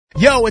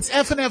Yo, it's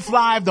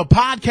FNFLIVE, the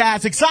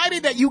podcast.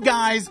 Excited that you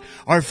guys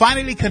are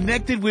finally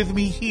connected with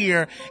me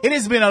here. It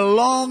has been a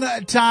long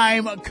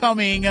time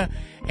coming,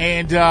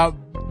 and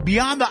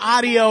beyond the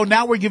audio,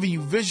 now we're giving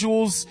you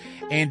visuals.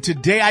 And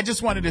today I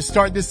just wanted to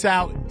start this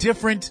out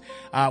different,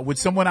 with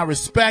someone I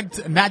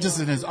respect, not just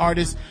as an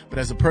artist, but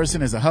as a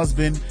person, as a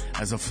husband,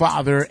 as a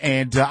father.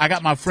 And I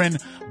got my friend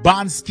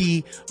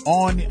Boannski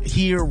on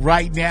here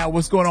right now.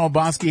 What's going on,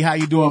 Boannski? How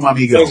you doing, my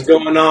amigo? What's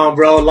going on,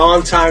 bro?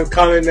 Long time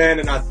coming, man,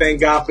 and I thank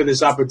God for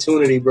this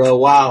opportunity, bro.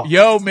 Wow.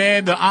 Yo,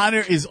 man, the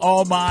honor is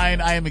all mine.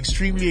 I am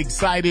extremely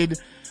excited.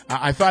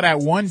 I thought that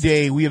one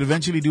day we'd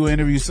eventually do an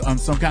interview on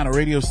some kind of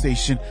radio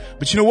station.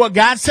 But you know what?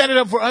 God set it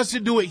up for us to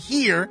do it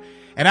here.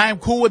 And I am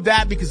cool with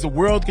that because the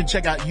world can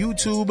check out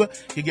YouTube,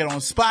 can get on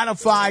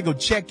Spotify, go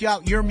check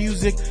out your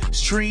music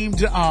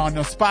streamed on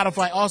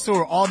Spotify also,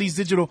 or all these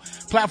digital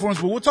platforms.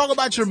 But we'll talk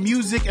about your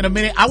music in a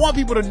minute. I want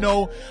people to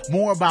know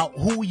more about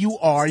who you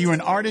are. You're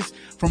an artist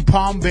from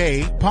Palm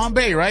Bay. Palm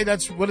Bay, right?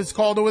 That's what it's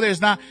called over there. It's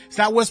not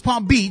West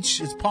Palm Beach.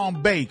 It's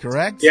Palm Bay,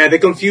 correct? Yeah, they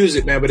confuse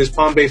it, man, but it's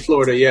Palm Bay,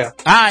 Florida, yeah.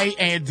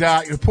 And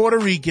you're Puerto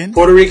Rican.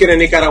 Puerto Rican and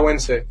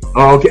Nicaraguense.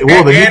 Oh, okay.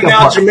 Well, and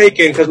now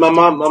Jamaican, because my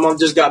mom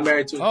just got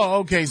married too.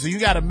 Oh, okay. So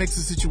you got a mix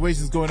of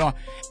situations going on,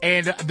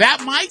 and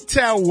that might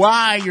tell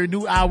why your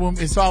new album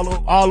is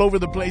all over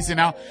the place.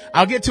 And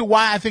I'll get to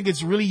why I think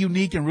it's really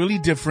unique and really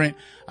different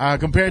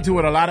compared to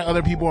what a lot of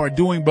other people are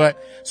doing. But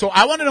so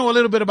I want to know a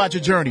little bit about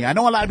your journey. I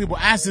know a lot of people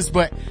ask this,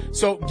 but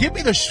so give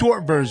me the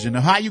short version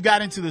of how you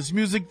got into this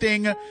music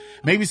thing,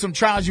 maybe some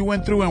trials you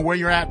went through, and where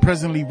you're at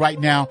presently right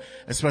now,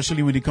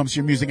 especially when it comes to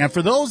your music. And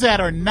for those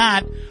that are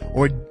not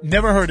or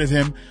never heard of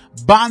him,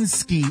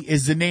 Boannski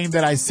is the name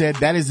that I said.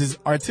 That is his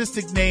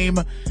artistic name.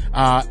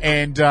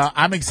 And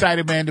I'm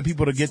excited, man, to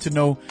people to get to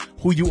know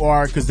who you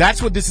are, because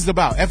that's what this is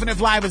about.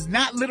 FNFLIVE is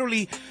not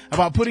literally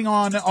about putting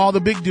on all the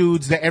big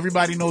dudes that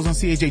everybody knows on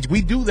CHH.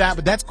 We do that,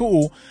 but that's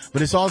cool.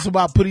 But it's also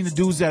about putting the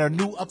dudes that are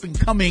new, up and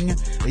coming,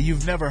 that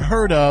you've never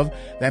heard of,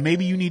 that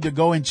maybe you need to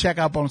go and check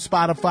out on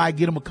Spotify,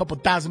 get them a couple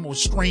thousand more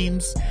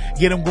streams,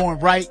 get them going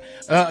right.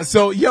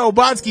 So, yo,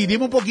 Boannski,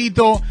 dime un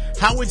poquito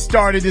how it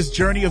started, this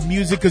journey of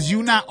music, because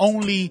you not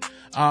only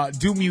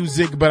do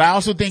music, but I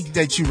also think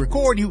that you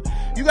record. You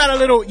got a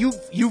little,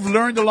 you've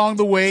learned along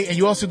the way, and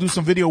you also do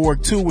some video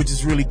work too, which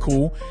is really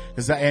cool.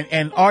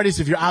 And artists,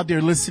 if you're out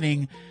there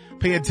listening,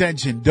 pay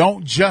attention.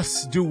 Don't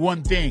just do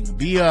one thing.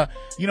 Be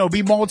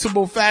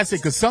multiple faceted,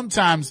 because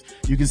sometimes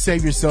you can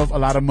save yourself a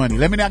lot of money.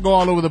 Let me not go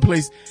all over the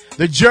place.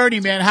 The journey,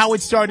 man, how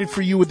it started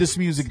for you with this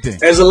music thing.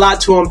 There's a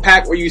lot to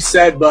unpack what you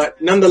said, but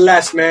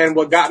nonetheless, man,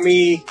 what got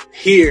me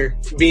here,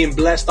 being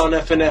blessed on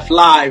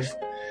FNFLIVE,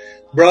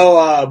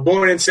 bro,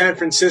 born in San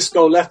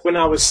Francisco, left when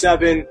I was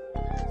 7.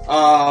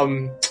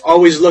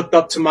 Always looked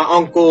up to my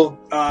uncle.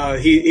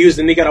 He was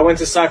the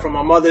Nicaraguense side from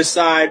my mother's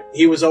side.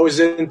 He was always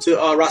into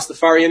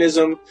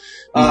Rastafarianism.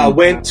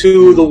 Went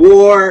to the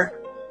war,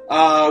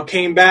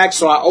 came back.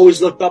 So I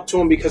always looked up to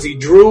him because he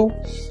drew,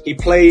 he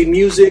played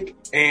music.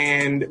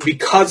 And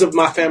because of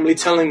my family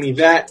telling me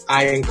that,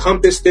 I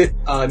encompassed it.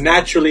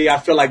 Naturally, I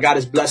feel like God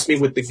has blessed me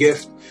with the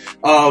gift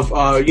of,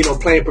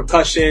 playing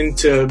percussion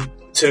to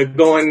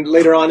going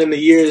later on in the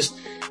years,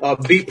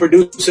 beat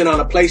producing on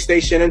a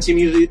PlayStation, MC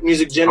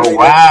music generator. Oh,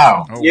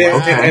 wow. Yeah.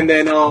 Okay. And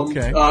then,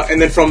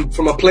 and then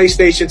from a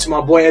PlayStation to my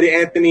boy Eddie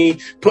Anthony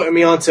putting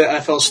me onto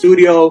FL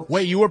Studio.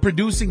 Wait, you were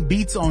producing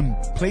beats on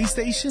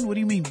PlayStation? What do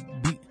you mean?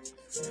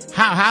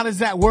 How does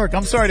that work?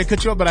 I'm sorry to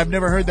cut you up, but I've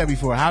never heard that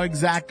before. How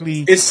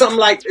exactly? It's something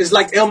like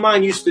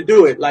Elmine used to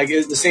do it. Like,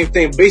 it's the same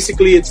thing.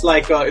 Basically, it's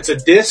like, it's a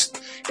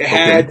disc. It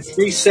had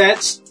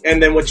presets.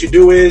 And then what you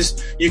do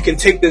is you can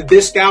take the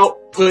disc out,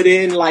 put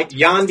in like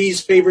Yandi's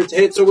favorite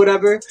hits or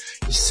whatever,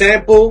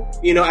 sample,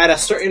 at a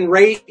certain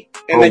rate.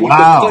 And then you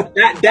can put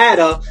that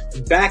data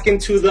back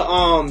into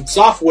the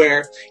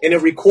software, and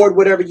it record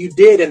whatever you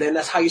did, and then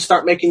that's how you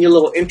start making your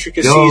little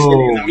intricacies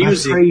in the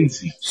music.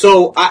 Crazy.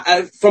 So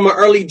I from an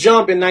early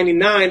jump in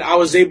 '99, I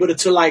was able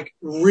to like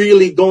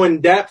really go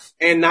in depth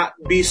and not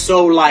be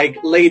so like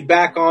laid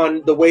back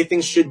on the way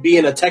things should be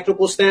in a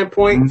technical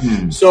standpoint.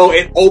 Mm-hmm. So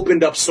it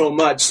opened up so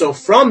much. So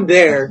from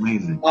there,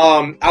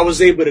 I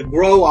was able to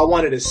grow. I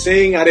wanted to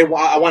sing. I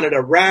wanted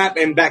to rap,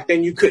 and back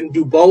then you couldn't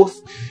do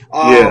both.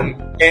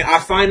 And I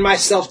find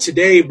myself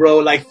today, bro,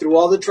 like through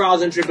all the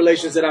trials and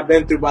tribulations that I've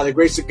been through, by the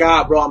grace of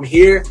God, bro, I'm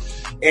here,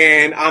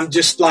 and I'm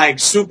just like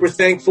super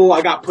thankful.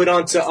 I got put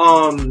onto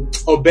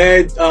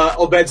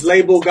Obed's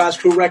label, God's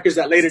Crew Records,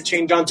 that later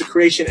changed on to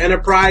Creation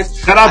Enterprise.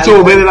 Shout out to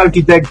Obed el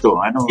Arquitecto.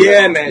 I know.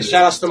 Yeah, man.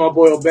 Shout outs to my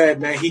boy Obed,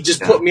 man. He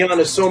just put me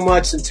onto so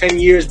much in 10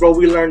 years, bro.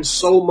 We learned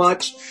so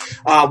much.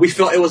 We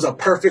felt it was a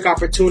perfect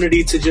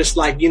opportunity to just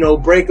like,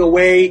 break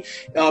away,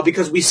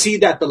 because we see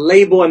that the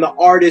label and the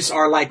artists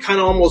are like kind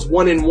of almost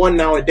one in one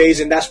nowadays.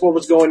 And that's what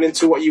was going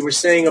into what you were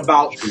saying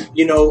about,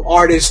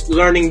 artists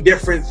learning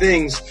different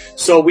things.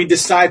 So we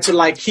decided to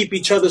like keep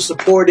each other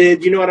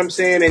supported, you know what I'm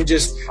saying? And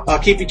just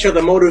keep each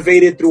other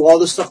motivated through all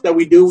the stuff that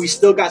we do. We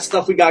still got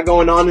stuff we got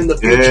going on in the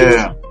future.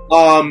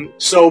 Yeah.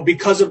 So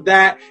because of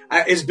that,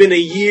 it's been a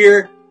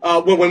year.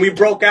 When we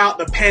broke out,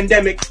 the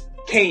pandemic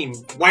came,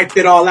 wiped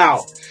it all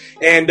out.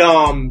 And,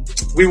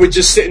 we were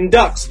just sitting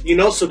ducks, you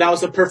know, so that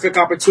was the perfect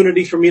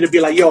opportunity for me to be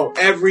like, yo,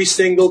 every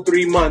single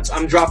 3 months,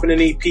 I'm dropping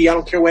an EP. I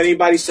don't care what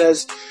anybody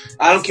says.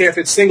 I don't care if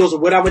it's singles or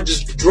whatever,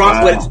 just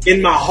drop what's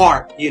in my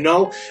heart, you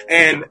know?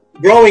 And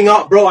growing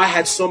up, bro, I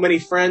had so many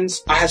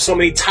friends. I had so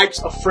many types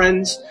of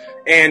friends.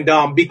 And,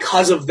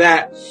 because of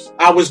that,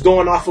 I was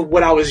going off of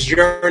what I was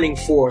yearning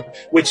for,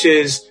 which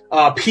is,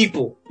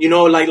 people, you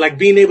know, like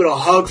being able to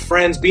hug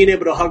friends, being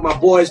able to hug my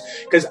boys,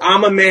 cause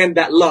I'm a man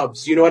that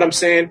loves, you know what I'm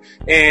saying?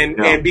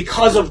 And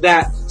because of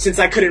that, since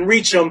I couldn't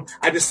reach them,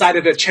 I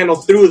decided to channel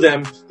through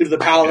them, through the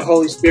power of the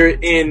Holy Spirit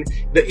in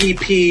the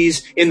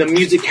EPs, in the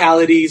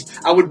musicalities.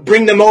 I would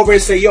bring them over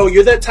and say, yo,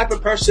 you're that type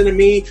of person to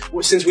me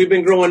since we've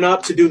been growing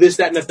up to do this,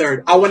 that, and the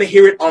third. I want to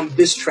hear it on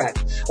this track.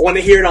 I want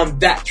to hear it on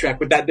that track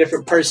with that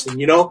different person,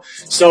 you know?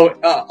 So,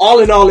 all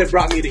in all, it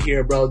brought me to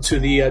here, bro, to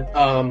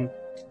the,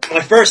 my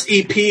first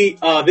EP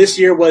this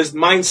year was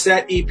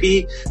Mindset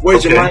EP.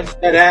 Where's your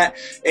mindset at?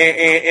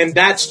 And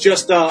that's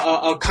just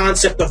a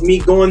concept of me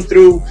going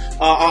through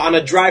on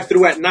a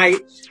drive-through at night,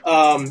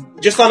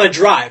 just on a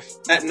drive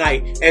at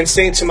night, and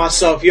saying to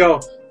myself, "Yo,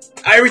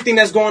 everything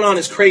that's going on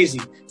is crazy."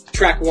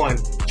 Track 1,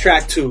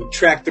 track 2,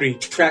 track 3,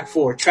 track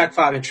 4, track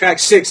 5, and track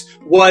 6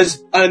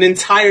 was an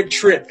entire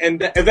trip,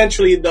 and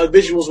eventually the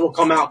visuals will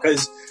come out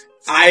because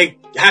I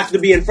have to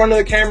be in front of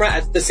the camera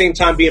at the same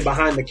time being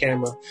behind the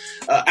camera.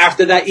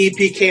 After that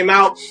EP came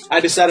out, I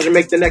decided to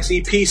make the next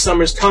EP.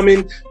 Summer's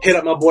coming. Hit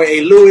up my boy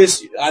A.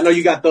 Lewis. I know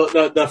you got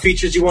the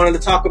features you wanted to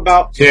talk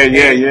about.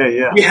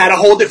 Yeah. We had to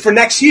hold it for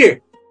next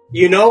year,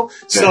 you know?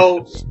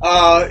 So,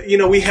 you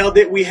know, we held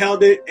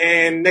it.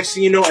 And next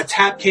thing you know,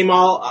 ATTAP came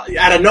out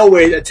of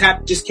nowhere.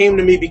 ATTAP just came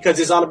to me because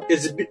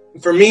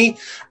for me,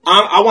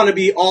 I want to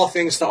be all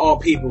things to all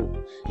people.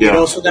 You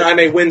know, so that I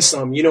may win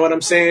some, you know what I'm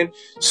saying?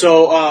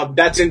 So,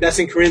 that's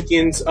in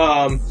Corinthians,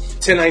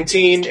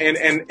 10:19.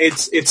 And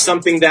it's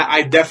something that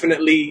I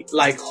definitely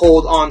like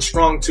hold on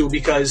strong to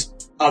because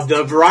of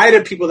the variety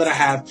of people that I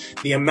have,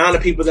 the amount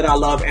of people that I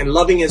love, and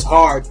loving is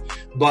hard,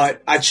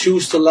 but I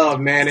choose to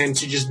love, man, and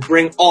to just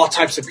bring all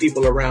types of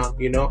people around,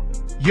 you know?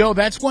 Yo,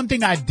 that's one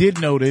thing I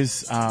did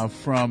notice,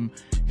 from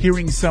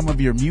hearing some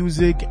of your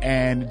music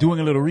and doing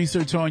a little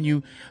research on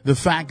you, the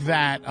fact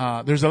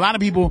that, there's a lot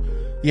of people,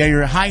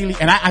 you're highly,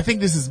 and I think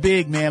this is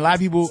big, man. A lot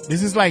of people,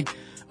 this is like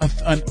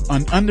an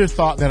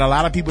underthought that a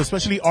lot of people,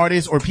 especially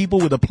artists or people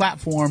with a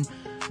platform,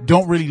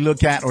 don't really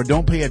look at or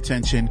don't pay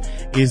attention,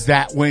 is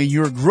that when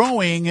you're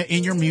growing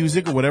in your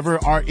music or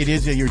whatever art it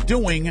is that you're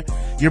doing,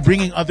 you're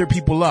bringing other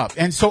people up.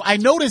 And so I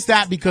noticed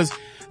that because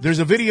there's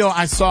a video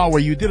I saw where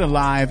you did a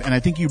live, and I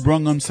think you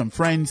brung on some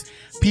friends,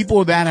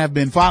 people that have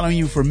been following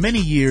you for many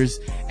years,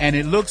 and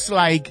it looks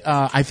like,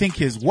 I think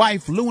his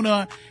wife,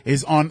 Luna,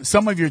 is on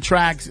some of your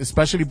tracks,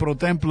 especially Pro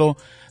Templo,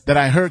 that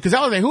I heard. Cause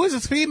I was like, who is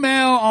this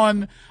female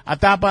on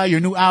ATTAP, your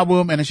new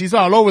album? And she's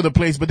all over the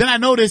place. But then I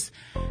noticed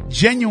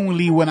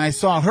genuinely when I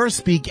saw her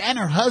speak and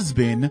her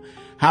husband,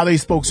 how they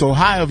spoke so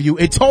high of you,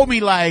 it told me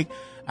like,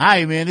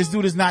 alright, man, this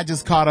dude is not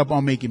just caught up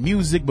on making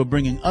music, but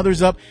bringing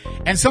others up.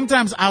 And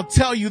sometimes I'll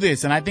tell you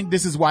this, and I think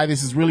this is why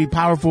this is really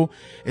powerful.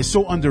 It's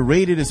so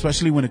underrated,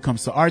 especially when it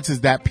comes to arts,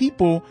 is that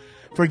people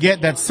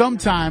forget that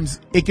sometimes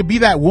it could be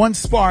that one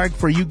spark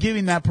for you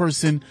giving that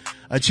person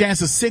a chance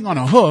to sing on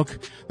a hook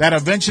that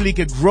eventually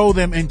could grow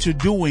them into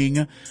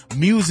doing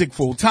music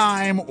full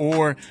time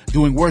or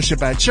doing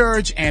worship at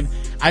church. And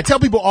I tell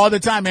people all the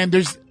time, man,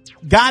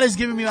 God has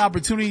given me the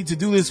opportunity to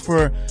do this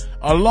for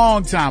a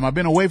long time. I've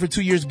been away for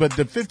 2 years, but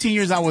the 15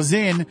 years I was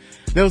in,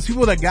 there was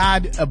people that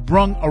God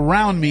brung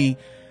around me,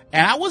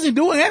 and I wasn't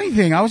doing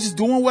anything. I was just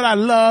doing what I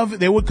love.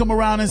 They would come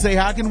around and say,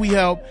 how can we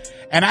help?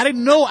 And I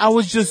didn't know I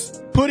was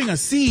just putting a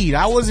seed.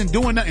 I wasn't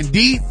doing nothing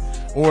deep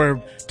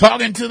or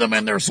talking to them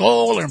in their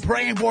soul and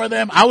praying for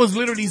them. I was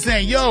literally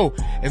saying, yo,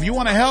 if you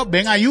want to help,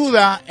 ven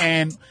ayuda,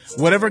 and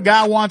whatever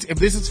God wants, if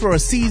this is for a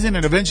season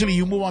and eventually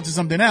you move on to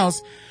something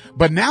else.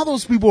 But now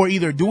those people are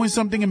either doing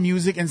something in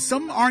music, and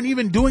some aren't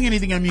even doing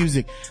anything in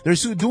music. They're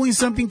doing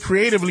something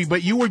creatively,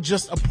 but you were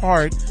just a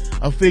part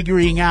of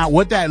figuring out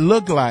what that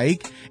looked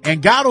like.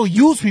 And God will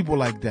use people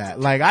like that.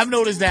 Like, I've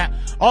noticed that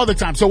all the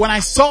time. So when I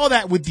saw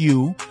that with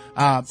you,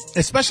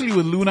 especially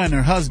with Luna and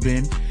her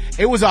husband,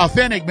 it was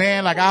authentic,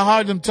 man. Like, I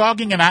heard them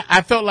talking, and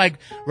I felt like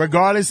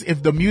regardless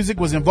if the music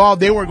was involved,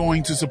 they were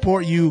going to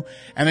support you.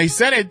 And they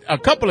said it a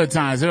couple of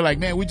times. They're like,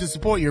 man, we just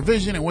support your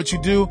vision and what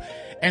you do.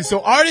 And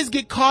so artists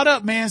get caught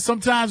up, man.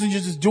 Sometimes when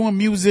you're just doing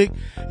music,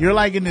 you're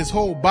like in this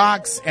whole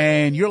box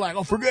and you're like,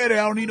 oh, forget it.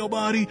 I don't need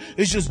nobody.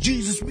 It's just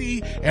Jesus,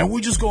 me, and we're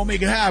just going to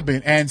make it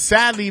happen. And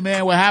sadly,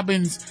 man, what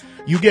happens,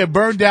 you get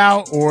burned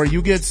out or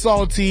you get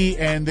salty,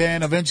 and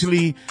then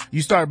eventually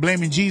you start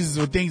blaming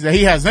Jesus for things that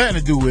he has nothing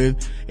to do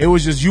with. It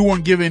was just you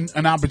weren't given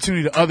an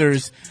opportunity to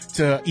others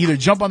to either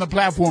jump on the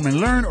platform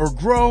and learn or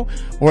grow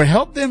or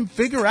help them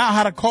figure out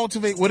how to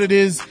cultivate what it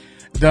is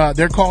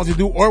they're called to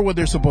do or what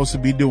they're supposed to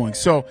be doing.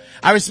 So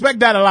I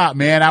respect that a lot,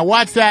 man. I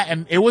watched that,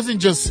 and it wasn't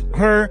just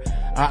her.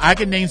 I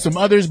can name some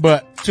others,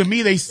 but to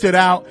me they stood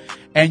out,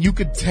 and you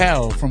could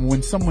tell from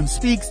when someone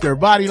speaks, their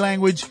body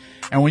language,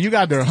 And when you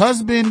got their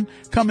husband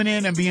coming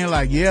in and being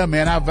like, yeah,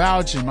 man, I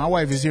vouch and my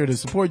wife is here to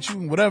support you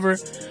and whatever,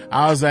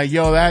 I was like,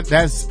 yo, that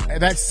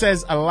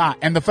says a lot.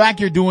 And the fact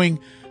you're doing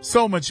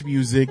so much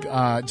music,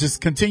 just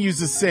continues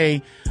to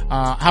say,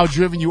 how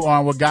driven you are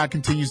and what God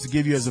continues to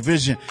give you as a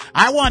vision.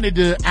 I wanted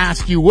to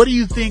ask you, what do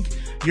you think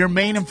your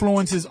main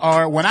influences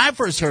are? When I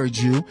first heard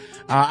you,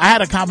 I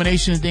had a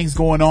combination of things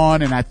going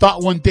on and I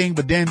thought one thing,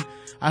 but then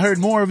I heard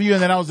more of you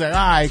and then I was like, all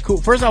right, cool.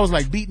 First I was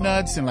like beat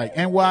nuts and like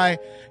NY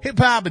hip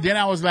hop, but then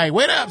I was like,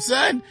 wait up,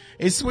 son.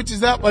 It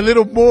switches up a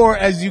little more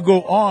as you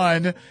go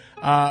on,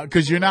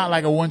 cause you're not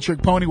like a one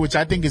trick pony, which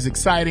I think is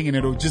exciting and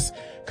it'll just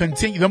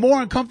continue. The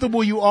more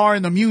uncomfortable you are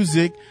in the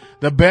music,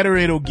 the better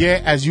it'll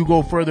get as you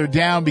go further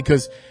down,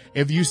 because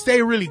if you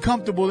stay really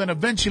comfortable, then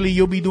eventually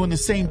you'll be doing the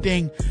same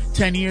thing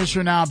 10 years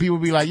from now. People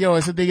will be like, yo,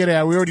 it's a thing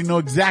that we already know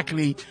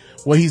exactly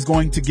what he's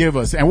going to give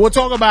us. And we'll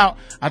talk about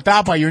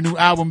Attapa, your new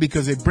album,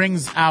 because it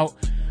brings out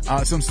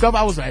some stuff.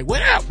 I was like,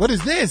 what up? What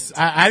is this?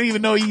 I didn't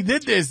even know he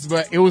did this,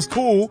 but it was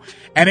cool.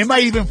 And it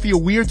might even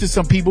feel weird to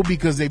some people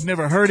because they've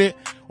never heard it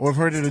or have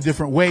heard it a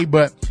different way.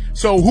 But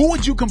so who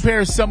would you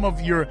compare some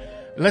of your,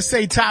 let's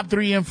say, top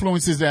 3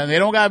 influences? That they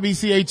don't gotta be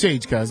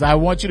CHH, cause I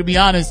want you to be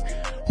honest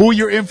who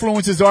your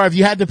influences are. If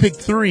you had to pick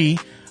 3,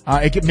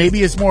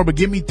 maybe it's more, but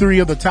give me 3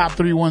 of the top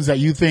 3 ones that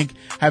you think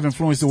have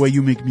influenced the way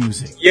you make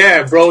music.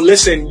 Yeah, bro.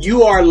 Listen,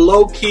 you are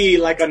low key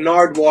like a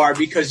Nardwar,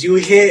 because you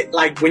hit,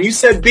 like, when you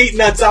said beat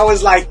nuts, I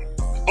was like,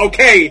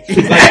 okay.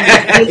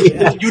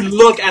 Like, you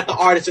look at the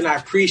artist and I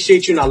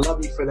appreciate you and I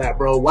love you for that,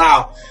 bro.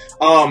 Wow.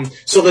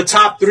 So the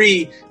top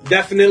 3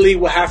 definitely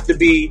will have to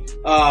be,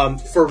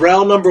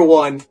 Pharrell number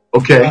 1.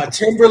 Okay.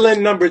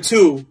 Timberland number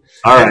 2.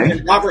 All right.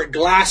 And Robert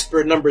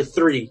Glasper number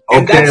 3.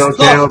 And that's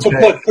tough to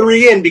put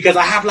 3 in because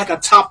I have like a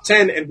top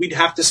 10 and we'd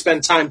have to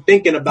spend time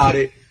thinking about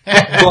it.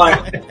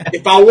 But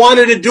if I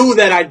wanted to do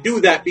that, I'd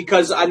do that,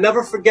 because I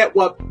never forget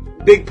what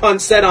Big Pun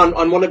said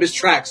on one of his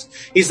tracks.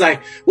 He's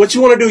like, what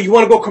you want to do? You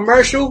want to go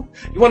commercial?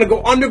 You want to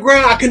go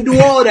underground? I can do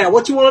all of that.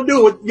 What you want to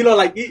do? You know,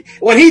 like,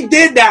 when he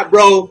did that,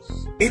 bro,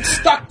 it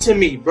stuck to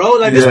me, bro.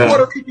 Like, this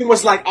Puerto Rican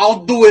was like,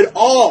 I'll do it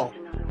all.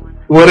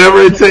 Whatever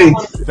it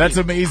takes. That's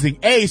amazing.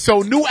 Hey, so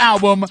new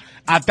album,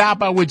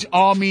 Attapa, which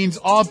all means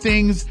all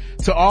things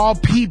to all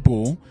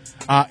people,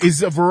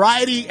 is a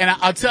variety. And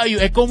I'll tell you,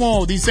 es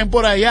como dicen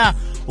por allá,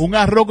 un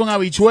arroz con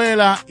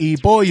habichuela y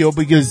pollo,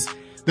 because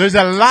there's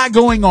a lot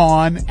going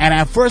on. And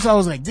at first I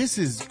was like, this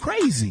is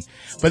crazy.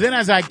 But then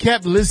as I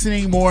kept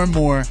listening more and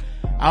more,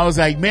 I was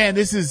like, man,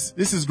 this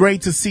is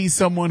great to see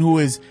someone who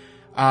is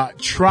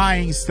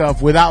trying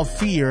stuff without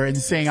fear and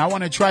saying, I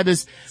want to try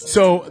this.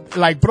 So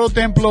like Pro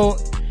Templo,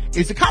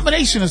 it's a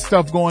combination of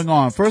stuff going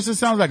on. First it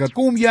sounds like a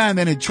cumbia and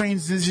then it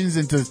transitions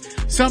into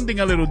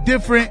something a little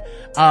different.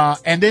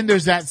 And then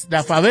there's that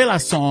favela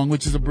song,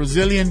 which is a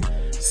Brazilian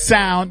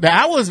sound that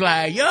I was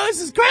like, yo,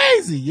 this is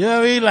crazy. You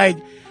know what I mean? Like,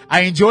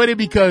 I enjoyed it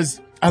because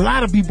a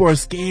lot of people are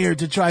scared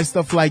to try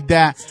stuff like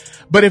that.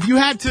 But if you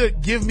had to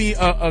give me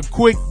a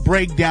quick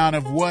breakdown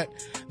of what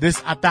this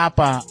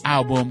Attapa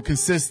album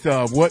consists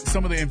of, what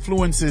some of the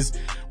influences,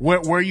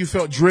 where you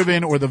felt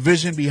driven or the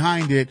vision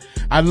behind it,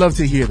 I'd love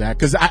to hear that.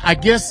 Cause I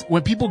guess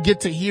when people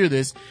get to hear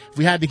this, if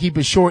we had to keep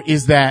it short,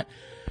 is that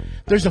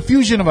there's a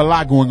fusion of a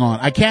lot going on.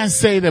 I can't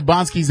say that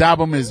Boannski's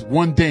album is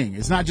one thing.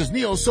 It's not just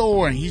neo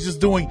soul and he's just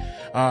doing,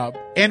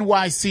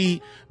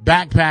 NYC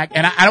backpack.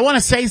 And I want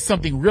to say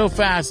something real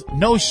fast.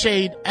 No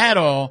shade at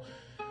all.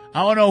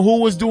 I don't know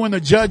who was doing the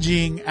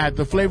judging at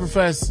the Flavor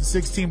Fest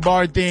 16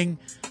 bar thing.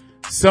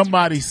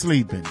 Somebody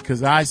sleeping,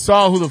 because I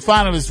saw who the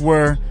finalists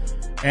were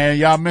and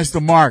y'all missed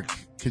the mark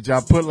because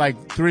y'all put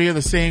like 3 of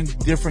the same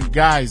different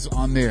guys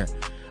on there.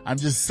 I'm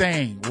just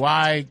saying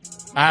why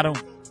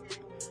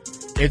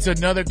it's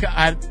another,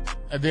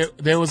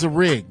 there was a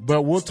rig,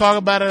 but we'll talk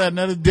about it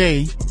another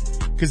day.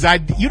 Cause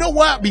you know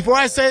what? Before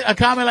I say a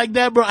comment like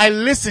that, bro, I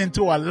listened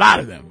to a lot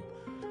of them.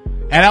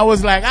 And I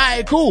was like, all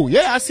right, cool.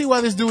 Yeah, I see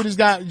why this dude has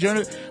got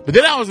journal. But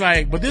then I was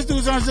like, but this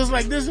dude sounds just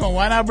like this one.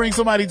 Why not bring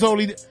somebody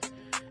totally?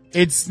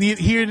 It's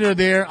here to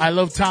there. I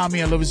love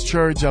Tommy. I love his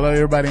church. I love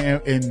everybody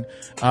in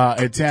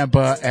at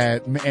Tampa.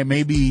 And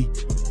maybe,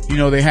 you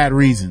know, they had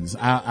reasons.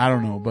 I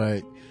don't know,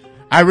 but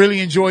I really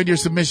enjoyed your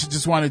submission.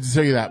 Just wanted to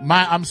tell you that.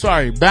 I'm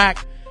sorry.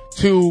 Back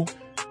to,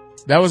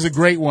 that was a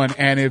great one.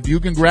 And if you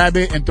can grab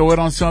it and throw it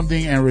on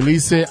something and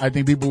release it, I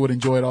think people would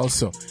enjoy it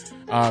also.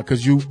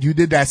 Cause you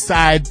did that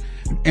side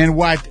and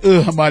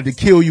I'm about to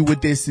kill you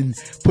with this and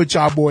put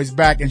y'all boys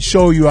back and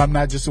show you I'm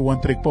not just a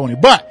one trick pony.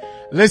 But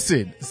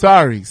listen,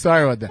 sorry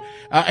about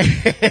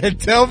that.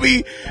 Tell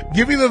me,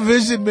 give me the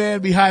vision, man,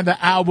 behind the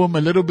album,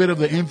 a little bit of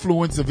the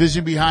influence, the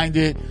vision behind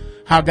it,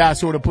 how God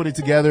sort of put it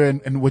together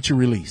and what you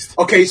released.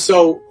 Okay.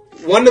 So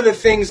one of the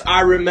things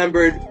I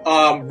remembered,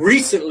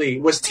 recently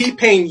was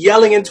T-Pain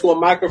yelling into a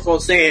microphone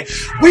saying,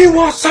 we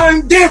want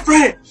something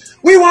different.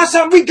 We want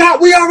something.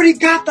 We already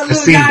got the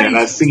little guy.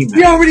 I've seen that.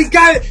 We already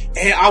got it.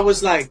 And I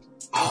was like,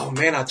 oh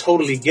man, I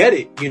totally get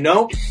it, you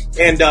know?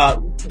 And,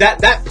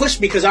 that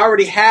pushed me because I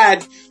already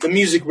had the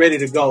music ready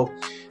to go.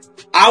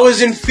 I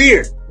was in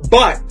fear,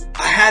 but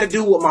I had to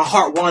do what my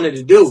heart wanted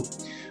to do.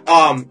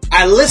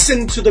 I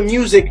listen to the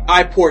music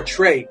I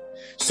portray.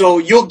 So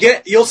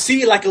you'll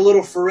see like a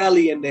little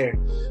Pharrelly in there.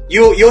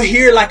 You'll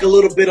hear like a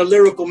little bit of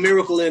Lyrical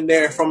Miracle in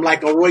there from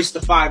like a Royce the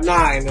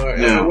 5'9"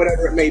 or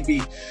whatever it may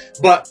be.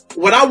 But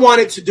what I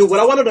wanted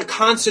to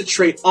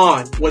concentrate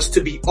on was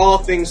to be all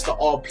things to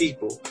all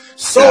people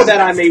so that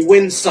I may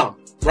win some,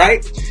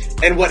 right?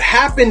 And what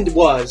happened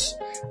was,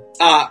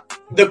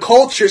 the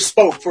culture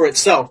spoke for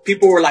itself.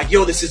 People were like,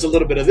 yo, this is a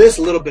little bit of this,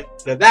 a little bit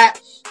of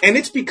that. And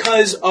it's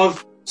because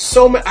of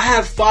I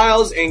have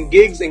files and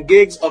gigs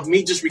of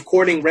me just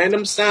recording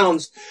random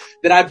sounds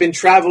that I've been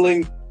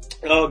traveling,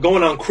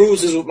 going on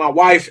cruises with my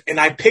wife, and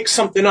I pick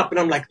something up and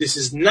I'm like, this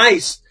is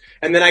nice.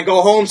 And then I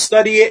go home,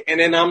 study it,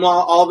 and then I'm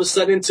all of a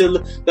sudden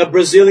into the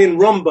Brazilian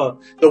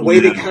rumba, the way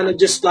they kind of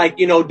just like,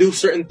 do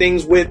certain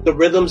things with the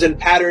rhythms and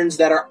patterns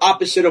that are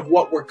opposite of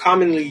what we're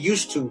commonly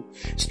used to,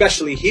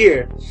 especially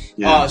here.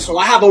 So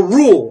I have a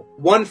rule,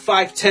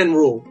 1-5-10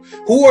 rule.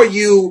 Who are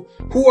you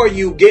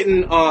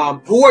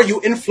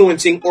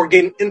influencing or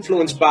getting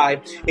influenced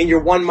by in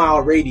your 1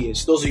 mile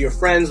radius? Those are your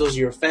friends, those are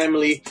your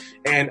family,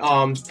 and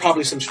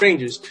probably some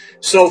strangers.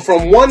 So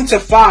from 1 to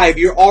 5,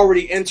 you're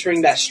already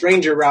entering that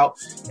stranger route.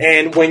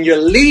 And when you're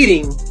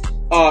leading,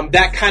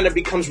 that kind of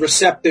becomes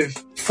receptive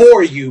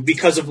for you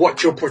because of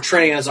what you're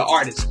portraying as an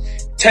artist.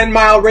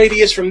 10-mile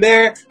radius from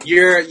there,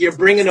 you're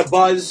bringing a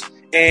buzz.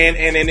 And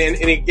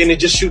it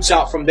just shoots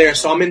out from there.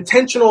 So I'm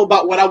intentional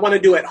about what I want to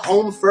do at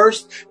home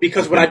first,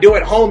 because what I do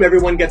at home,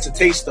 everyone gets a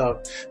taste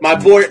of. My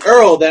boy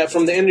Earl, that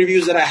from the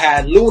interviews that I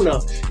had, Luna,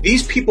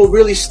 these people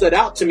really stood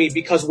out to me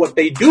because what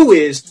they do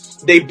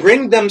is they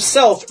bring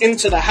themselves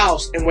into the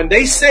house. And when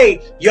they say,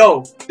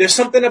 yo, there's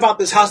something about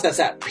this house that's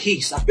at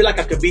peace, I feel like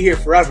I could be here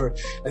forever.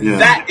 And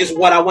that is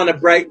what I want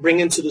to bring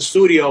into the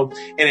studio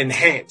and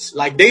enhance.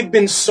 Like they've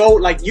been so,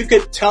 like you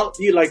could tell,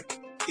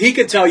 he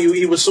could tell you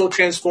he was so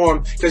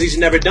transformed because he's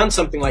never done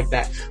something like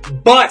that.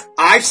 But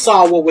I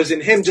saw what was in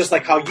him, just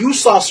like how you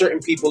saw certain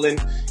people in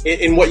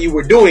what you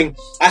were doing.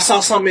 I saw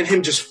something in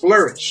him just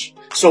flourish.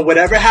 So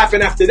whatever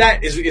happened after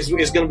that is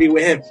going to be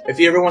with him. If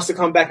he ever wants to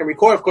come back and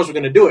record, of course we're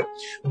going to do it.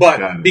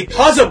 But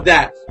because of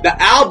that, the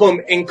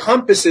album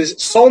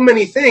encompasses so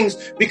many things.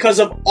 Because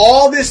of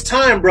all this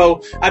time,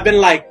 bro, I've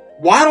been like,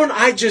 why don't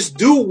I just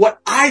do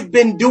what I've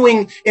been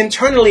doing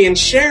internally and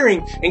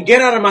sharing and get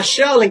out of my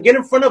shell and get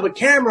in front of a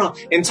camera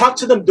and talk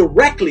to them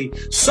directly?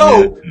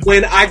 So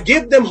when I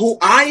give them who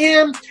I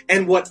am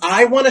and what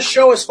I want to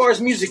show as far as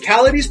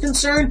musicality is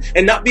concerned,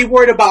 and not be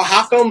worried about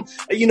how come,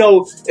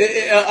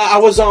 I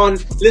was on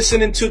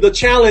listening to the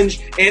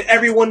challenge and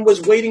everyone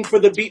was waiting for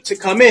the beat to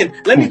come in.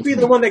 Let me be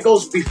the one that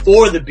goes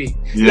before the beat.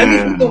 Let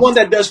me be the one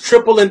that does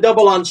triple and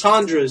double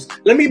entendres.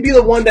 Let me be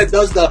the one that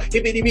does the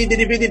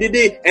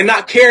and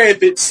not care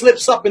if it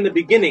slips up in the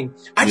beginning.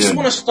 I just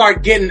want to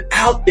start getting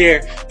out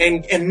there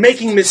and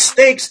making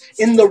mistakes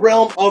in the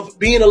realm of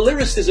being a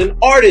lyricist, an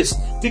artist,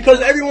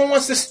 because everyone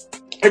wants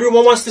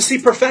to see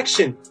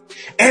perfection.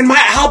 And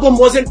my album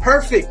wasn't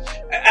perfect.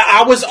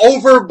 I was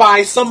over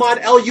by some odd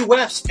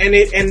LUFs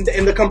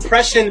and the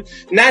compression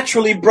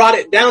naturally brought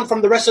it down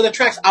from the rest of the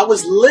tracks. I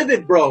was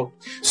livid, bro.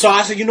 So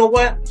I said, you know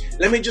what?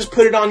 Let me just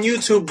put it on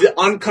YouTube, the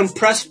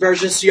uncompressed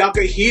version, so y'all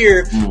could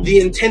hear the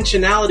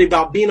intentionality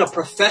about being a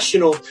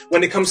professional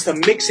when it comes to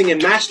mixing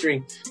and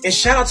mastering. And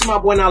shout out to my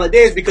boy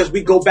Nowadays, because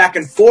we go back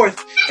and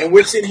forth and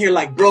we're sitting here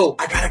like, bro,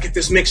 I gotta get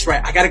this mix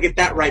right. I gotta get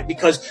that right,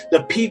 because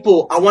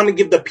I want to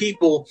give the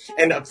people,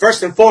 and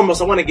first and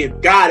foremost, I want to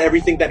give God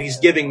everything that he's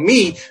giving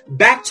me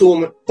back to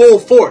him full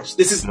force.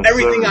 This is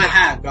everything I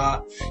have,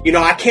 God.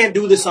 I can't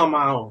do this on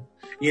my own.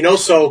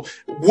 So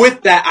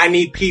with that, I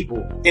need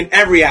people in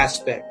every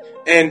aspect.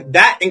 And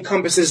that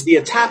encompasses the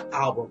ATTAP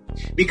album,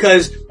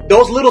 because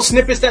those little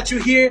snippets that you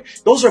hear,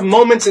 those are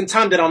moments in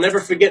time that I'll never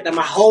forget, that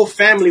my whole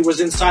family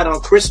was inside on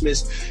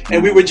Christmas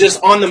and we were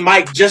just on the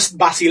mic, just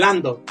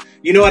vacilando.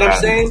 You know what I'm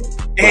saying?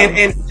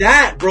 And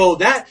that, bro,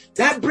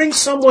 that brings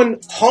someone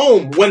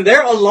home when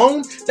they're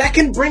alone. That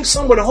can bring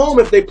someone home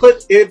if they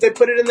put it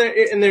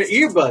in their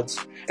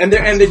earbuds. And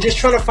they're just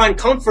trying to find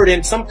comfort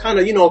in some kind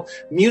of,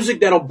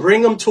 music that'll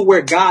bring them to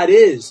where God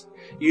is.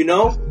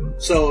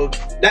 So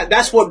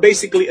that's what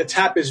basically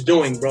ATTAP is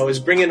doing, bro. Is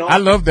bringing on. I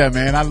love that,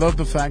 man. I love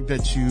the fact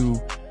that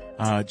you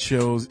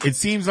chose. It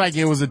seems like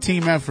it was a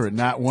team effort,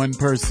 not one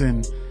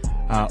person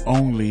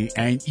only.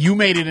 And you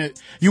made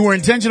it. You were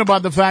intentional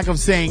about the fact of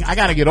saying, I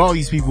got to get all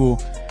these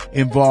people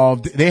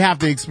involved. They have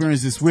to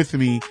experience this with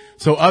me,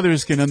 so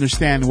others can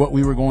understand what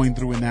we were going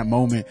through in that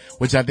moment,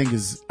 which I think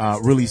is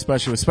really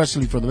special,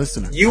 especially for the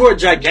listener. You are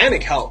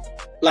gigantic help.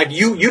 Like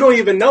you don't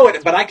even know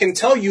it, but I can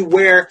tell you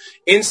where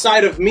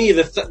inside of me,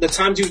 the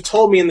times you've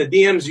told me in the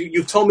DMs,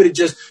 you've told me to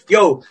just,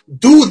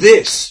 do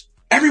this.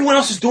 Everyone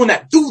else is doing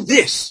that. Do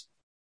this.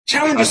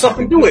 Challenge yourself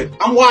and do it.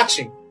 I'm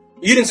watching.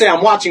 You didn't say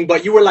I'm watching,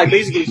 but you were like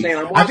basically saying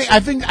I'm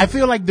watching. I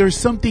feel like there's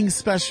something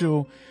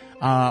special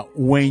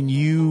when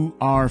you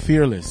are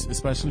fearless,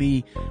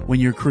 especially when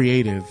you're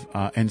creative.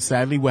 And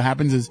sadly, what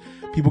happens is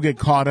people get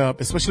caught up,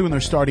 especially when they're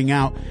starting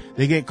out,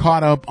 they get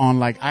caught up on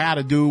like, I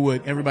gotta do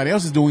what everybody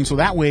else is doing. So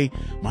that way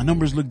my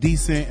numbers look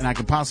decent and I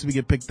can possibly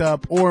get picked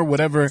up or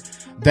whatever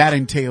that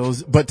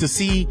entails. But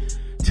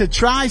to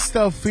try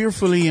stuff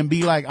fearfully and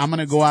be like, I'm going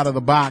to go out of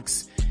the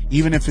box,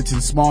 even if it's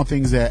in small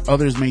things that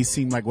others may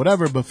seem like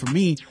whatever, but for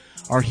me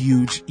are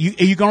huge.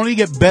 You can only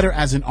get better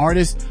as an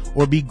artist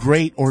or be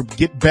great or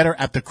get better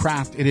at the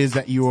craft it is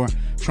that you're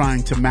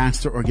trying to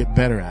master or get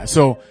better at.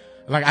 So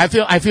like,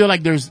 I feel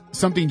like there's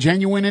something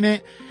genuine in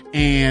it.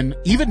 And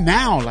even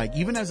now, like,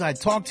 even as I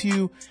talk to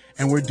you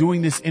and we're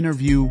doing this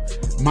interview,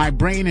 my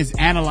brain is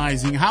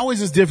analyzing, how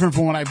is this different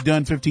from what I've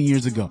done 15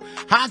 years ago?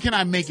 How can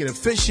I make it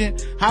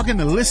efficient? How can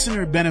the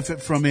listener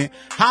benefit from it?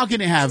 How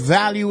can it have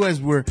value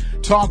as we're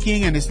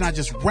talking and it's not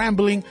just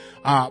rambling?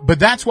 But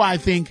that's why I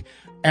think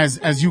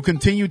as you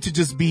continue to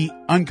just be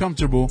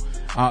uncomfortable,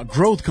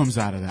 growth comes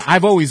out of that.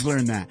 I've always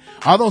learned that.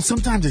 Although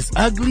sometimes it's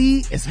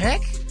ugly as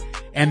heck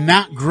and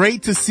not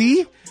great to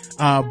see.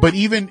 But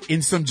even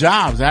in some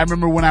jobs, I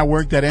remember when I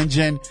worked at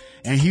NGen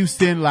in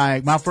Houston,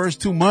 like my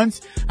first 2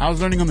 months, I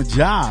was learning on the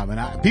job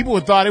and people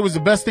would thought it was the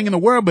best thing in the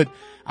world, but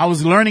I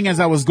was learning as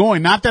I was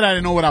going. Not that I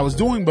didn't know what I was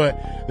doing,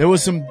 but there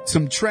was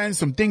some trends,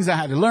 some things I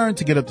had to learn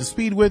to get up to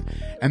speed with.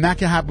 And that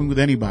can happen with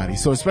anybody.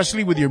 So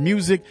especially with your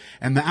music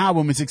and the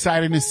album, it's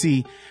exciting to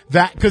see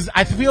that, cause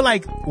I feel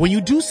like when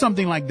you do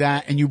something like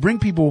that and you bring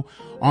people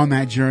on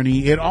that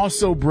journey, it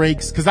also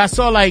breaks, cause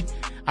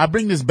I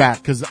bring this back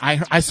because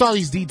I saw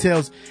these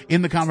details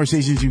in the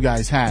conversations you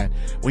guys had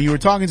when you were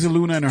talking to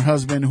Luna and her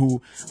husband,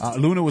 who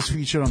Luna was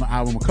featured on the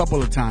album a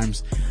couple of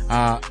times.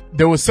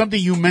 There was something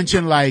you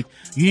mentioned, like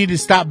you need to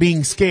stop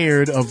being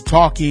scared of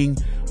talking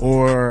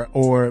or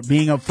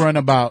being upfront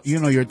about,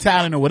 your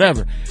talent or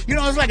whatever.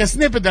 It's like a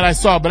snippet that I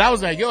saw, but I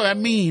was like, that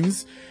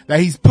means that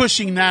he's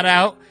pushing that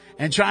out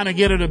and trying to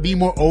get her to be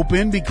more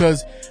open,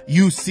 because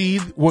you see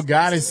what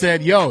God has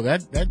said,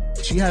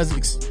 that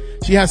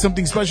she has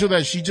something special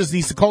that she just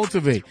needs to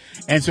cultivate.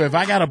 And so if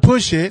I gotta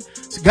push it,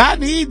 God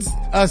needs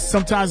us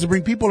sometimes to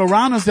bring people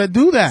around us that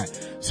do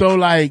that. So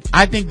like,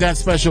 I think that's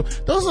special.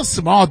 Those are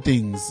small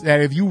things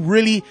that if you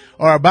really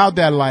are about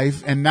that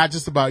life and not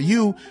just about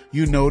you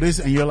notice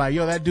and you're like,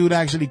 that dude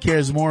actually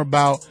cares more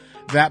about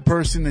that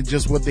person than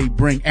just what they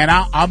bring. And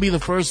I'll be the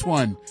first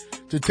one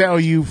to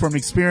tell you from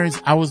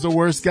experience, I was the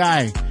worst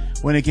guy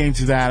when it came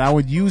to that. I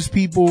would use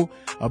people,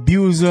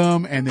 abuse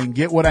them, and then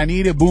get what I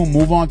needed, boom,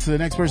 move on to the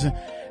next person.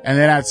 And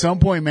then at some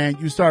point, man,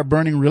 you start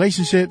burning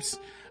relationships.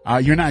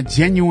 You're not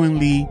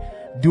genuinely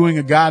doing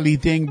a godly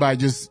thing by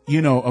just,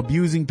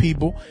 abusing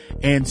people.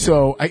 And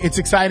so it's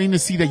exciting to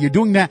see that you're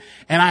doing that.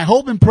 And I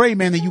hope and pray,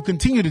 man, that you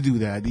continue to do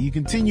that you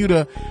continue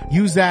to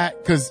use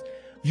that, because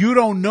you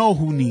don't know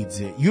who needs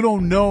it. You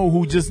don't know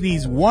who just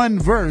needs one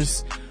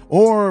verse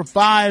or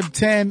 5,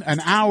 10, an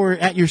hour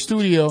at your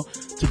studio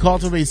to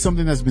cultivate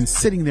something that's been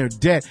sitting there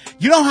dead.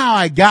 You know how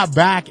I got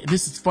back?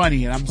 This is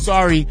funny, and I'm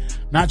sorry,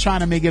 not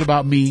trying to make it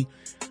about me.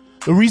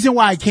 The reason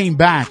why I came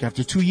back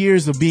after 2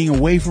 years of being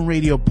away from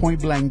radio,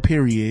 point blank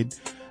period,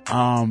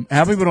 and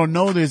how people don't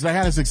know this, I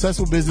had a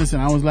successful business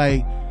and I was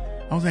like,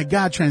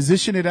 God,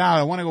 transition it out.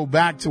 I want to go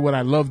back to what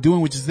I love doing,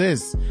 which is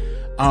this.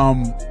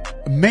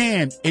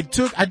 Man, I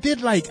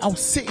was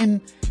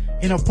sitting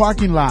in a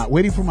parking lot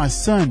waiting for my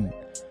son,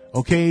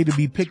 to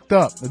be picked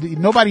up.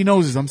 Nobody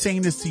knows this. I'm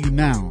saying this to you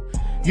now.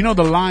 You know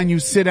the line you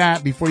sit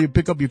at before you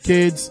pick up your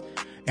kids?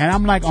 And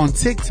I'm like on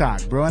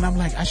TikTok, bro. And I'm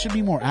like, I should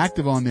be more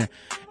active on there.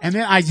 And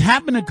then I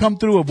happened to come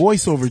through a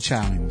voiceover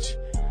challenge,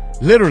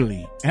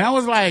 literally. And I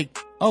was like,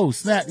 oh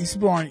snap, these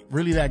people aren't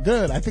really that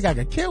good. I think I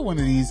could kill one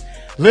of these,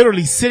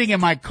 literally sitting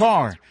in my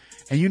car.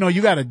 And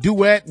you got a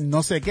duet and no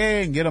sé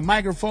qué and get a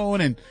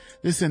microphone and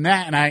this and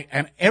that.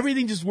 And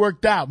everything just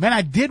worked out. Man,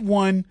 I did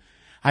one.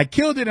 I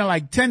killed it in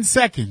like 10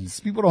 seconds.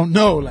 People don't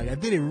know. Like I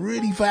did it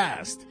really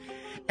fast.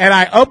 And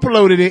I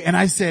uploaded it and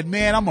I said,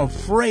 man, I'm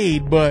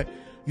afraid, but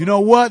you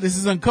know what? This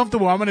is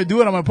uncomfortable. I'm going to do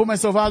it. I'm going to put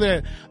myself out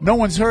there. No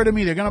one's heard of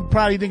me. They're going to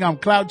probably think I'm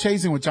clout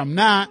chasing, which I'm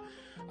not.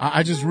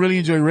 I just really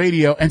enjoy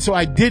radio. And so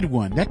I did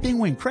one. That thing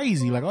went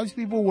crazy. Like all these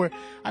people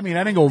I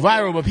didn't go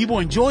viral, but people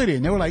enjoyed it.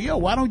 And they were like,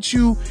 why don't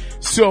you?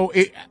 So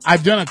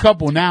I've done a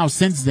couple now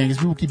since then because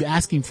people keep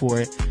asking for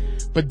it.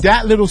 But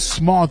that little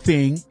small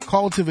thing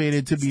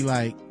cultivated to be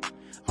like,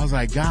 I was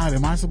like, God,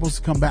 am I supposed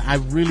to come back? I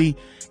really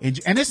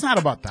enjoy, and it's not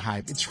about the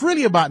hype. It's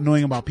really about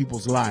knowing about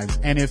people's lives.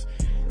 And if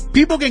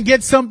people can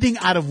get something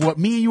out of what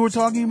me and you were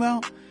talking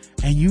about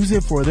and use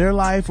it for their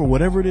life or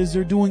whatever it is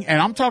they're doing. And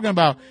I'm talking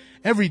about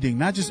everything,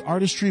 not just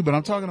artistry, but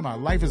I'm talking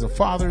about life as a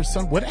father,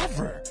 son,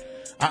 whatever.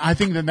 I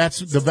think that's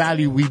the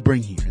value we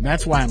bring here. And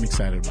that's why I'm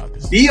excited about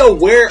this. Be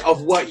aware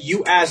of what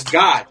you ask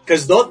God.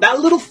 Because that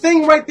little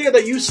thing right there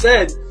that you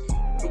said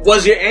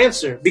was your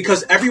answer,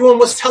 because everyone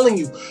was telling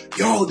you,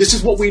 this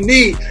is what we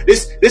need.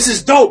 This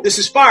is dope. This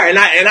is fire. And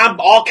I'm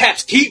all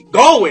caps, keep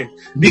going,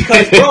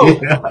 because bro,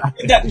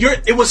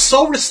 it was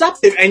so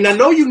receptive. And I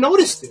know you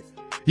noticed it.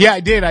 Yeah, I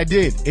did.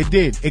 It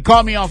did. It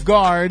caught me off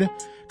guard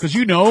cause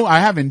I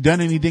haven't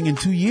done anything in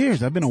 2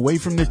 years. I've been away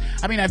from this.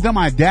 I mean, I've done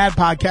my dad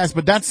podcast,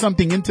 but that's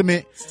something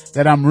intimate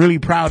that I'm really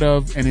proud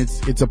of. And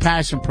it's a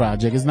passion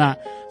project. It's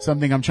not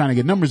something I'm trying to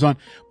get numbers on,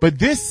 but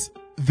this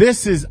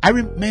is,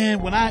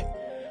 man, when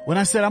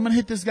I said I'm going to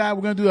hit this guy,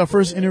 we're going to do our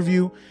first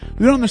interview.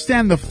 You don't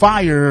understand the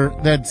fire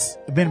that's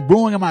been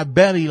brewing in my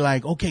belly.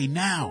 Like, okay,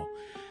 now,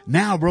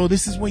 bro,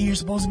 this is what you're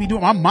supposed to be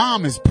doing. My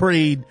mom has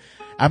prayed.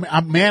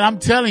 Man, I'm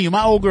telling you,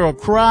 my old girl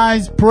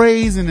cries,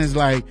 prays, and is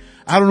like,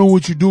 I don't know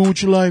what you're doing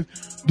with your life.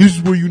 This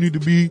is where you need to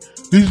be.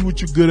 This is what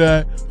you're good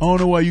at. I don't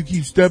know why you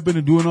keep stepping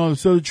and doing all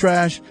this other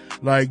trash.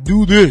 Like,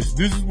 do this.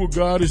 This is what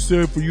God has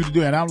said for you to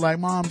do. And I'm like,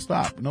 Mom,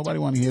 stop. Nobody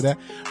want to hear that.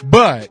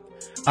 But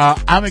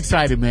I'm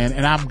excited, man.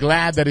 And I'm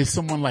glad that it's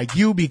someone like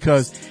you,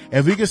 because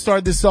if we could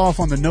start this off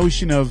on the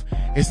notion of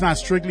it's not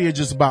strictly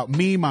just about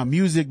me, my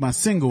music, my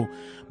single,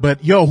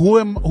 but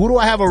who do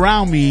I have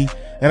around me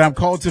that I'm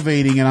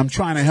cultivating and I'm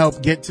trying to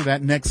help get to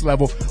that next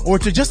level, or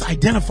to just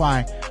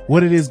identify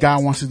what it is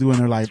God wants to do in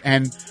their life.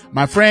 And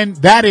my friend,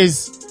 that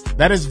is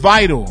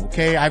vital.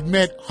 Okay. I've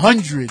met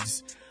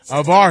hundreds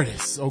of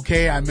artists.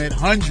 Okay. I met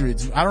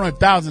hundreds. I don't know,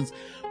 thousands,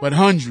 but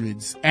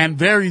hundreds, and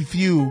very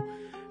few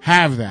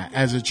have that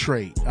as a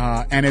trait.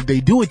 And if they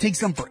do, it takes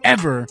them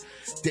forever,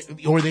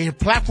 or their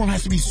platform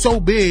has to be so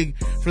big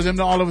for them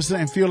to all of a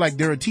sudden feel like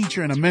they're a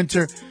teacher and a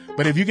mentor.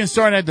 But if you can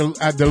start at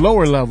the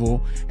lower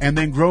level and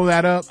then grow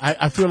that up,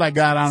 I feel like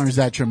God honors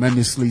that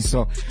tremendously.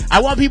 So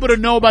I want people to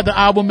know about the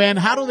album, man.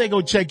 How do they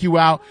go check you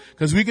out?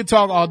 Cause we could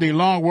talk all day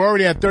long. We're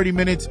already at 30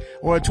 minutes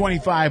or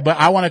 25, but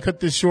I want to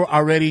cut this short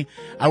already.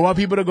 I want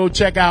people to go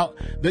check out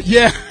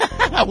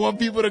I want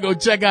people to go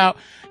check out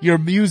your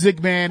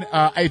music, man.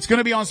 It's going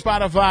to be on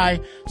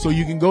Spotify, so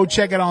you can go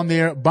check it on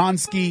there.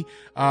 Boannski.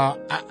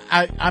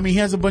 I mean, he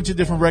has a bunch of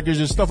different records.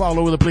 There's stuff all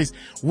over the place.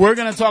 We're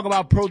going to talk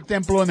about Pro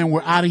Templo, and then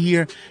we're out of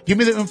here. Give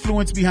me the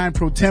influence behind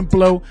Pro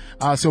Templo,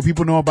 so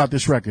people know about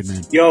this record,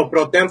 man. Yo,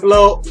 Pro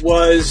Templo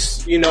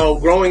was,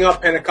 growing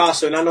up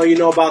Pentecostal, and I know you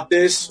know about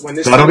this. When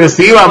this Claro que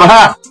sí,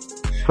 mamá.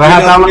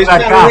 It's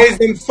trying to raise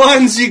them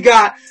funds. You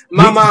got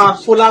Mama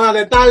Fulana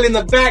de Tal in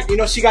the back.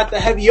 She got the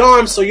heavy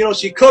arms, so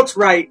she cooks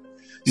right.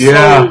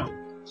 Yeah. So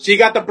she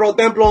got the Pro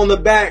Templo in the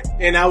back,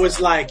 and I was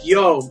like,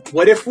 yo,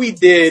 what if we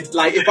did,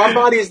 like, if our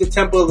body is the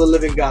temple of the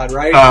living God,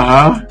 right?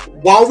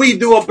 Why don't we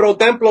do a Pro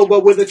Templo,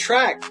 but with a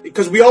track?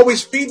 Because we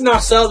always feeding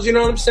ourselves, you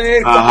know what I'm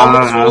saying?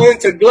 We're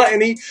into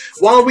gluttony.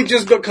 Why don't we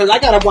just go, because I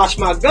got to wash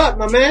my gut,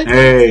 my man.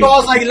 Hey, so I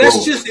was like,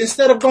 let's just,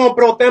 instead of going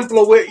Pro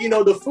Templo with,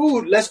 the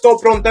food, let's go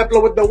Pro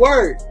Templo with the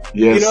word.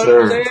 Yes, what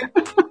I'm saying?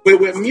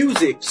 with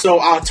music. So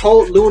I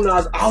told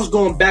Luna, I was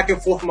going back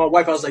and forth with my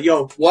wife. I was like,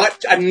 yo,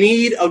 what? I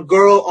need a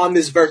girl on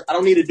this verse. I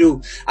don't need to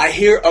do. I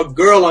hear a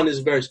girl on this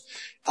verse.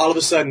 All of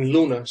a sudden,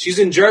 Luna, she's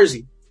in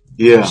Jersey.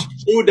 Yeah. She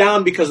flew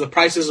down because the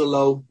prices are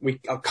low. We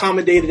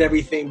accommodated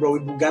everything, bro.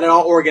 We got it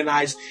all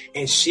organized,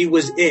 and she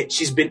was it.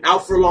 She's been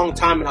out for a long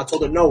time, and I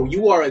told her, no,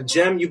 you are a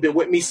gem. You've been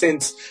with me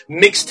since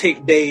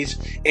mixtape days,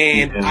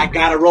 and I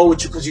gotta roll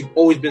with you because you've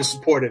always been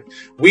supportive.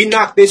 We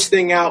knocked this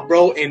thing out,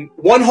 bro, in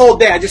one whole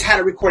day. I just had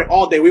it recorded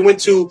all day. We went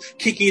to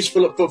Kiki's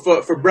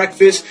for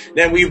breakfast.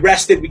 Then we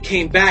rested. We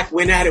came back,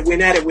 went at it,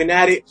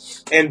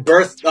 and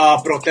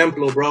birthed Pro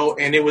Templo, bro.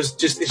 And it's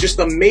just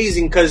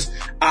amazing because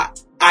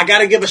I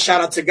gotta give a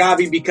shout out to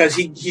Gabi because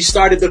he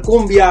started the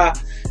cumbia,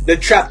 the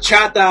trap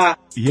chata.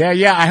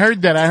 Yeah, I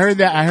heard that. I heard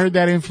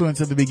that influence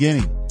at the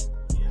beginning.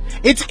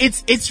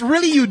 It's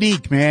really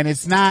unique, man.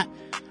 It's not,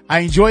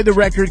 I enjoy the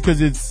record because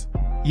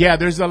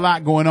there's a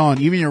lot going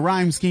on. Even your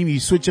rhyme scheme, you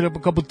switch it up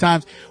a couple of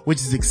times, which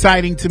is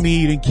exciting to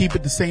me. You didn't keep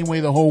it the same way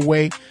the whole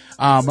way.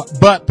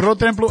 But Pro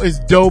Templo is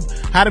dope.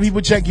 How do people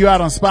check you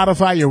out on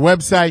Spotify, your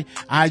website,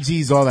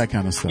 IGs, all that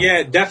kind of stuff?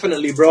 Yeah,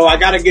 definitely, bro. I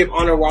gotta give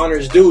honor where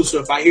honor's due. So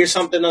if I hear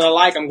something that I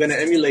like, I'm gonna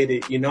emulate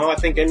it. I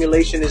think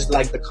emulation is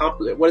like the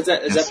compliment. What is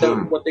that? Is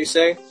that what they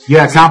say?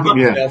 Yeah,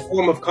 compliment. A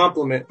form of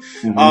compliment.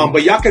 Mm-hmm.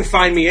 But y'all can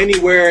find me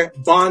anywhere.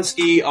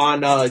 Boannski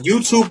on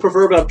YouTube,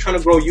 preferably. I'm trying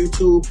to grow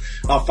YouTube.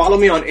 Follow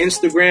me on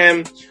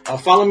Instagram.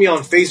 Follow me on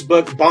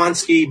Facebook.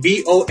 Boannski,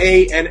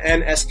 Boannski.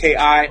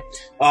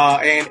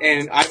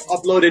 And I've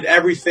uploaded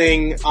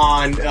everything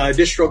on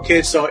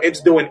DistroKid, so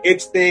it's doing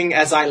its thing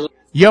as I.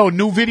 Yo,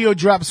 new video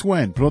drops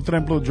when? Pro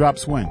Templo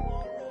drops when?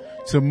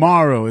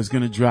 Tomorrow is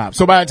gonna drop.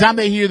 So by the time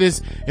they hear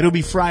this, it'll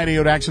be Friday.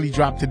 It'll actually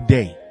drop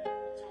today.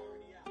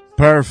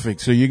 Perfect.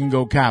 So you can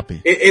go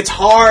copy. It's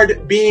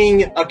hard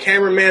being a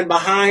cameraman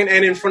behind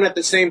and in front at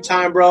the same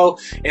time, bro.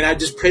 And I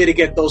just pray to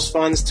get those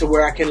funds to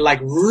where I can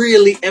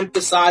really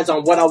emphasize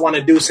on what I want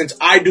to do, since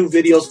I do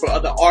videos for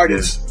other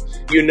artists.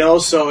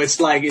 So it's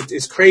like,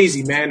 it's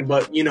crazy, man.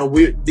 But,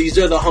 these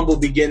are the humble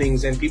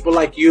beginnings, and people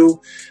like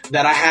you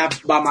that I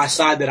have by my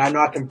side that I know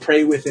I can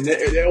pray with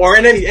or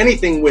in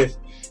anything with,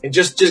 and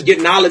just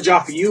get knowledge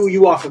off of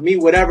you off of me,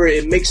 whatever.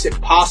 It makes it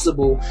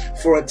possible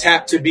for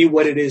ATTAP to be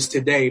what it is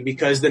today,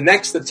 because the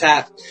next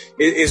ATTAP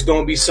is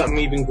going to be something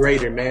even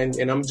greater, man.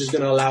 And I'm just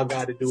going to allow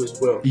God to do his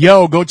will.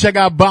 Yo, go check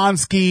out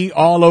Boannski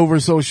all over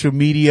social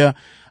media.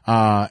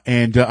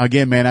 And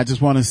again, man, I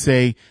just want to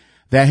say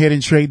that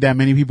hidden trait that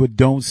many people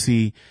don't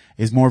see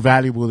is more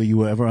valuable than you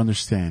will ever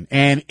understand.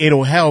 And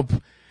it'll help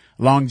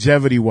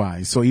longevity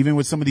wise. So even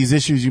with some of these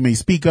issues you may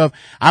speak of,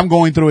 I'm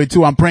going through it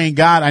too. I'm praying,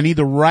 God, I need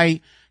the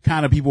right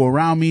kind of people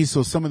around me.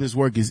 So some of this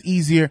work is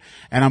easier,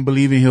 and I'm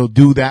believing he'll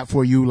do that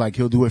for you like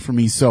he'll do it for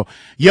me. So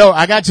yo,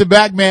 I got your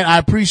back, man. I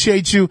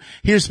appreciate you.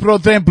 Here's Pro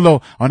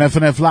Templo on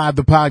FNF Live,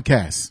 the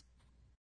podcast.